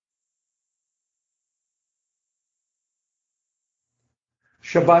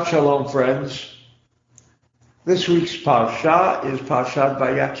Shabbat Shalom, friends. This week's Parsha is Parshat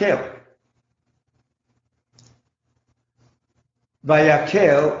Vayakhel.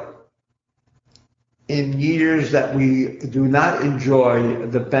 Vayakhel, in years that we do not enjoy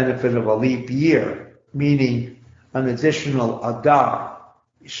the benefit of a leap year, meaning an additional Adar,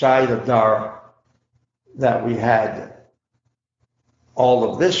 beside Adar that we had all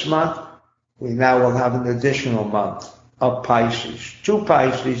of this month, we now will have an additional month of Pisces, 2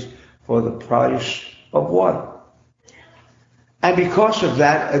 Pisces for the price of 1. And because of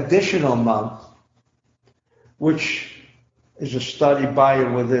that additional month, which is a study by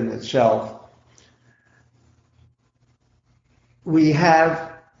and within itself, we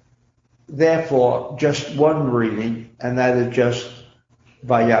have therefore just one reading, and that is just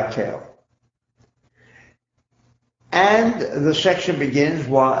Vayakhel. And the section begins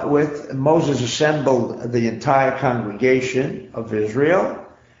with Moses assembled the entire congregation of Israel,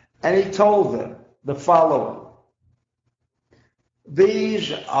 and he told them the following.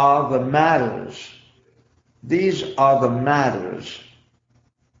 These are the matters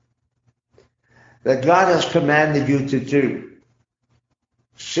that God has commanded you to do.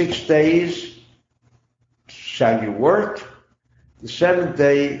 6 days shall you work, the 7th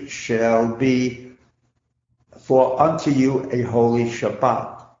day shall be for unto you a holy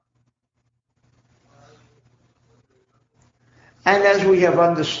Shabbat. And as we have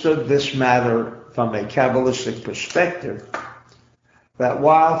understood this matter from a Kabbalistic perspective, that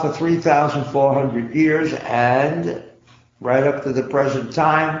while for 3,400 years and right up to the present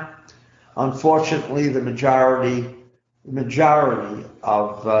time, unfortunately the majority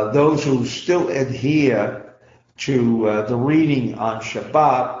of those who still adhere to the reading on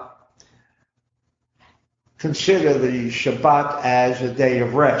Shabbat consider the Shabbat as a day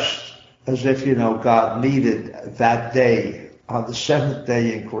of rest, as if, God needed that day on the 7th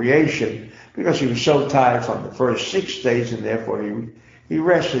day in creation because he was so tired from the first 6 days, and therefore he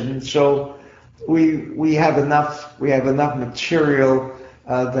rested. And so we have enough material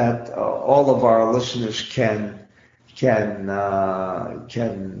that all of our listeners can tap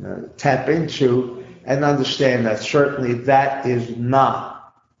into and understand that certainly that is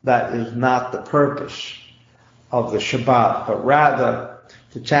not the purpose of the Shabbat, but rather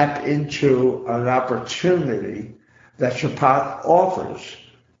to tap into an opportunity that Shabbat offers.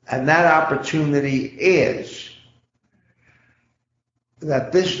 And that opportunity is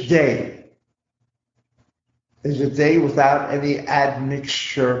that this day is a day without any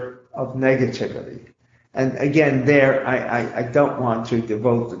admixture of negativity. And again, there, I don't want to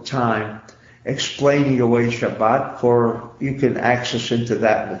devote the time explaining away Shabbat, for you can access into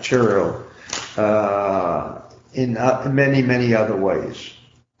that material in many, many other ways.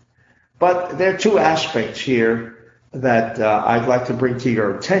 But there are 2 aspects here that I'd like to bring to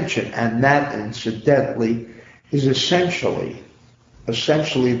your attention, and that, incidentally, is essentially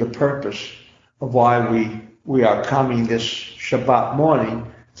the purpose of why we are coming this Shabbat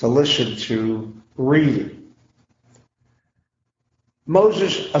morning to listen to reading.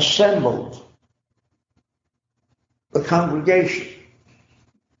 Moses assembled the congregation,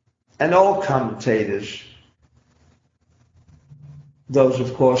 and all commentators, those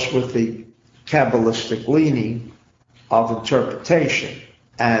of course with the Kabbalistic leaning of interpretation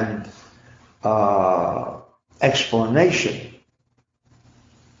and explanation,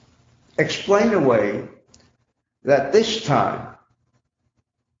 explain away that this time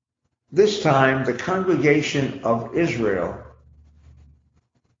the congregation of Israel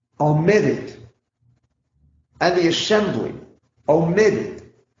omitted, and the assembly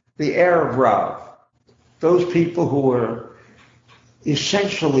omitted the Erev Rav, those people who were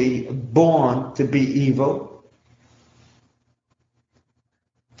essentially born to be evil,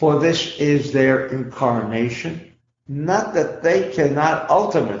 for this is their incarnation. Not that they cannot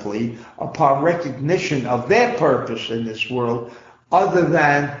ultimately, upon recognition of their purpose in this world, other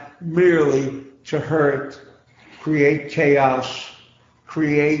than merely to hurt, create chaos,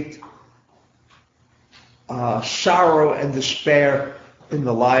 create sorrow and despair in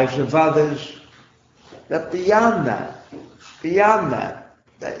the lives of others, that beyond that,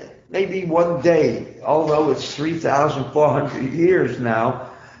 maybe one day, although it's 3,400 years now,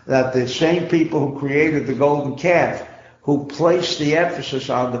 that the same people who created the golden calf, who placed the emphasis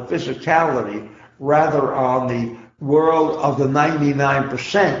on the physicality rather on the world of the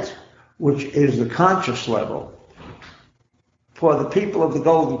 99%, which is the conscious level, for the people of the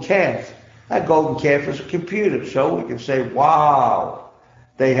golden calf, that golden calf is a computer. So we can say, wow,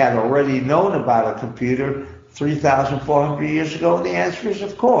 they had already known about a computer 3,400 years ago, and the answer is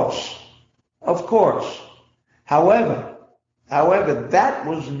of course. However, However, that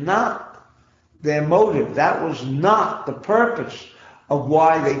was not their motive. That was not the purpose of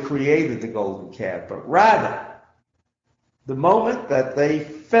why they created the golden calf, but rather, the moment that they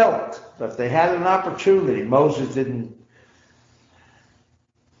felt that they had an opportunity, Moses didn't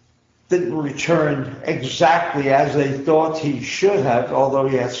return exactly as they thought he should have, although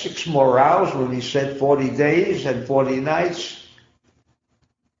he had 6 more hours when he said 40 days and 40 nights.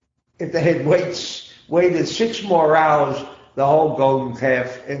 If they had waited 6 more hours, the whole golden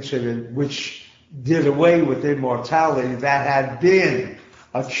calf incident, which did away with immortality that had been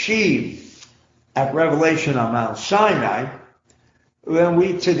achieved at Revelation on Mount Sinai, then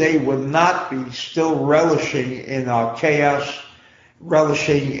we today would not be still relishing in our chaos,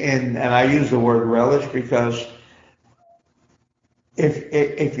 relishing in, and I use the word relish because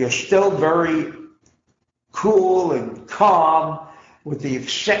if you're still very cool and calm with the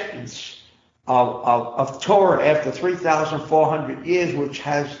acceptance of Torah after 3,400 years, which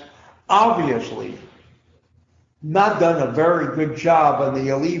has obviously not done a very good job on the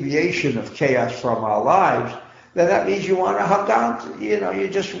alleviation of chaos from our lives, then that means you want to hug on to, you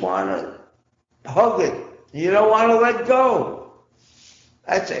just want to hug it. You don't want to let go.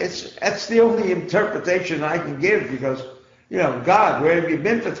 That's the only interpretation I can give because, God, where have you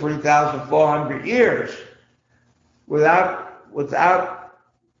been for 3,400 years without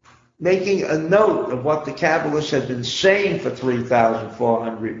making a note of what the Kabbalists had been saying for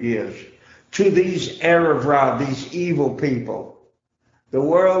 3,400 years to these Erev Rav, these evil people? The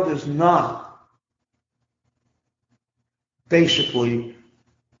world is not basically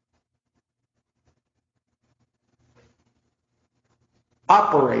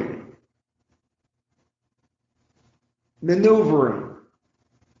operating, maneuvering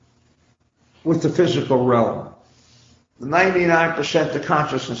with the physical realm. The 99% the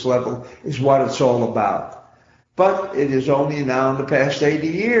consciousness level is what it's all about. But it is only now in the past 80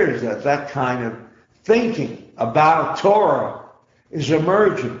 years that that kind of thinking about Torah is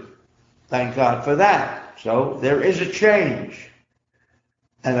emerging. Thank God for that. So there is a change,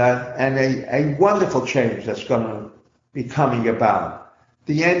 and a wonderful change that's going to be coming about.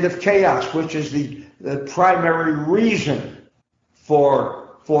 The end of chaos, which is the primary reason for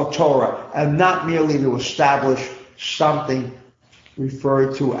Torah, and not merely to establish something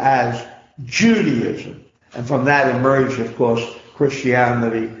referred to as Judaism. And from that emerged, of course,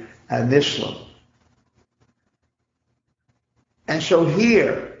 Christianity and Islam. And so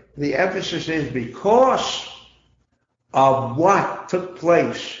here, the emphasis is because of what took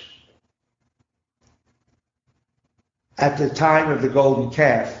place at the time of the golden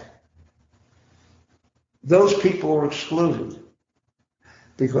calf, those people were excluded.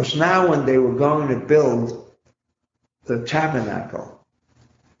 Because now when they were going to build the tabernacle,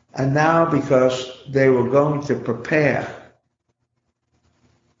 and now because they were going to prepare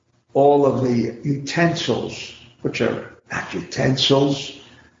all of the utensils, which are not utensils,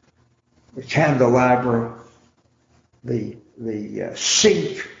 the candelabra, the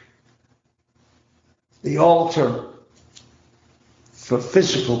sink, the altar, for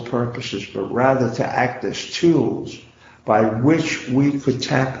physical purposes, but rather to act as tools by which we could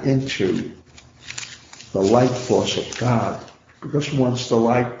tap into the light force of God. Because once the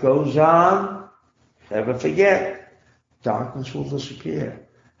light goes on, never forget, darkness will disappear.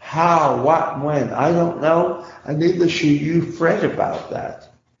 How, what, when, I don't know, and neither should you fret about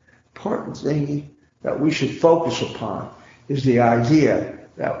that. Important thing that we should focus upon is the idea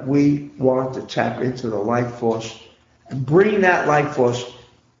that we want to tap into the light force and bring that light force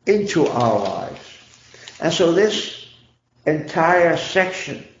into our lives. And so this entire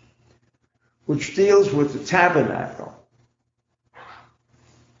section, which deals with the tabernacle,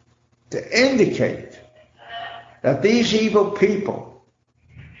 to indicate that these evil people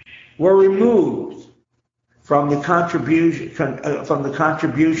were removed from the contribution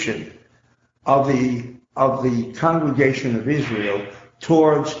of the congregation of Israel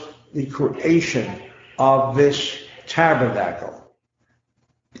towards the creation of this tabernacle.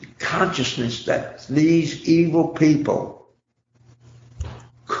 The consciousness that these evil people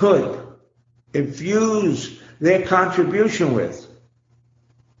could infuse their contribution with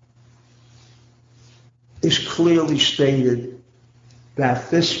is clearly stated that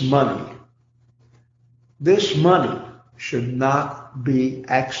this money should not be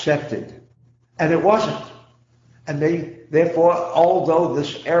accepted. And it wasn't. And therefore, although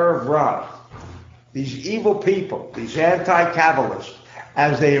this Erev Rav, these evil people, these anti-Kabbalists,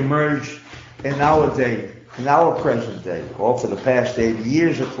 as they emerged in our day, in our present day, or for the past 80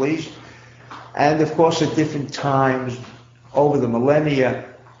 years at least, and of course at different times over the millennia,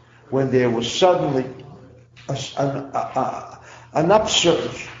 when there was suddenly an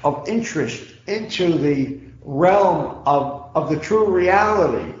upsurge of interest into the realm of the true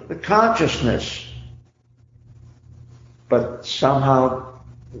reality, the consciousness. But somehow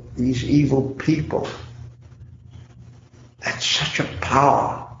these evil people had such a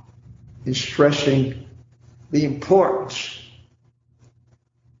power in stressing the importance,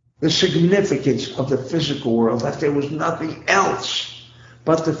 the significance of the physical world, that there was nothing else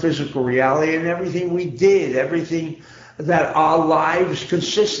but the physical reality, and everything we did, everything that our lives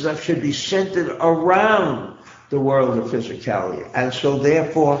consisted of should be centered around the world of physicality. And so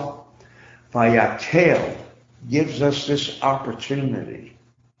therefore, Vayakhel gives us this opportunity,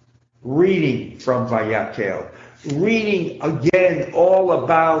 reading from Vayakhel, reading again all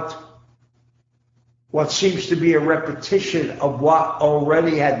about what seems to be a repetition of what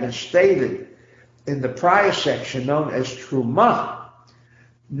already had been stated in the prior section known as Trumah.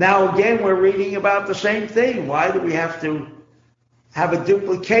 Now again, we're reading about the same thing. Why do we have to have a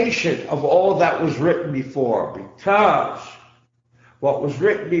duplication of all that was written before? Because what was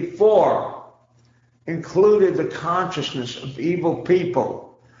written before included the consciousness of evil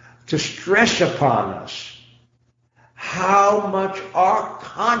people to stress upon us how much our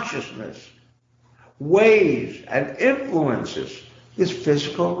consciousness weighs and influences this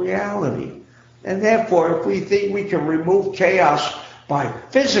physical reality. And therefore, if we think we can remove chaos by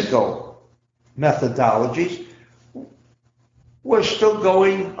physical methodologies, we're still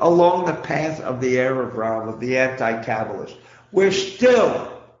going along the path of the Erev Rav, of the anti-Kabbalist. We're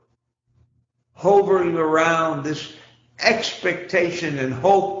still hovering around this expectation and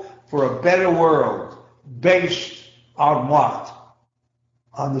hope for a better world based on what?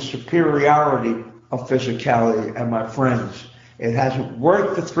 On the superiority of physicality. And my friends, it hasn't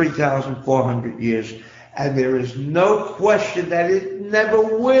worked for 3,400 years, and there is no question that it never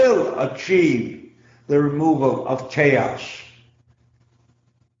will achieve the removal of chaos.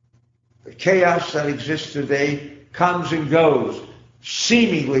 The chaos that exists today comes and goes,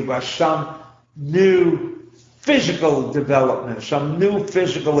 seemingly by some new physical development, some new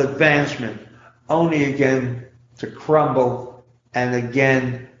physical advancement, only again to crumble and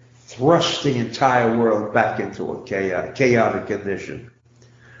again thrust the entire world back into a chaotic condition.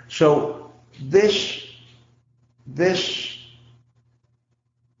 So this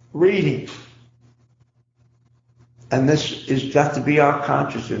reading, and this has got to be our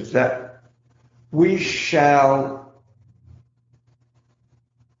consciousness, that we shall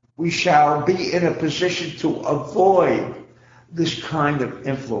be in a position to avoid this kind of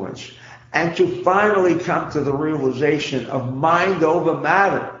influence and to finally come to the realization of mind over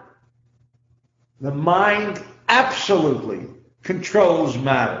matter. The mind absolutely controls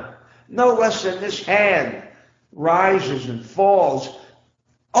matter. No less than this hand rises and falls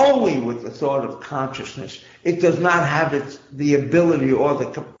only with the thought of consciousness. It does not have the ability or the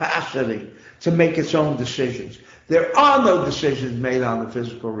capacity to make its own decisions. There are no decisions made on the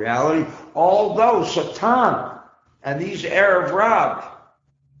physical reality, although Satan and these Erev Rav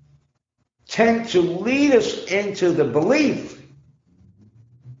tend to lead us into the belief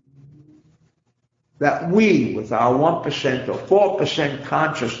that we, with our 1% or 4%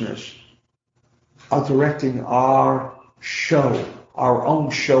 consciousness, are directing our show, our own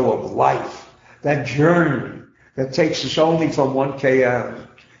show of life, that journey that takes us only from one chaotic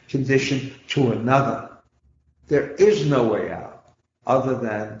condition to another. There is no way out other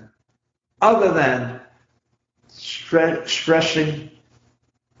than stressing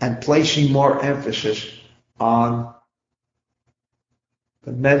and placing more emphasis on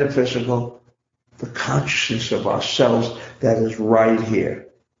the metaphysical, the consciousness of ourselves that is right here.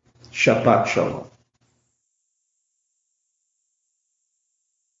 Shabbat Shalom.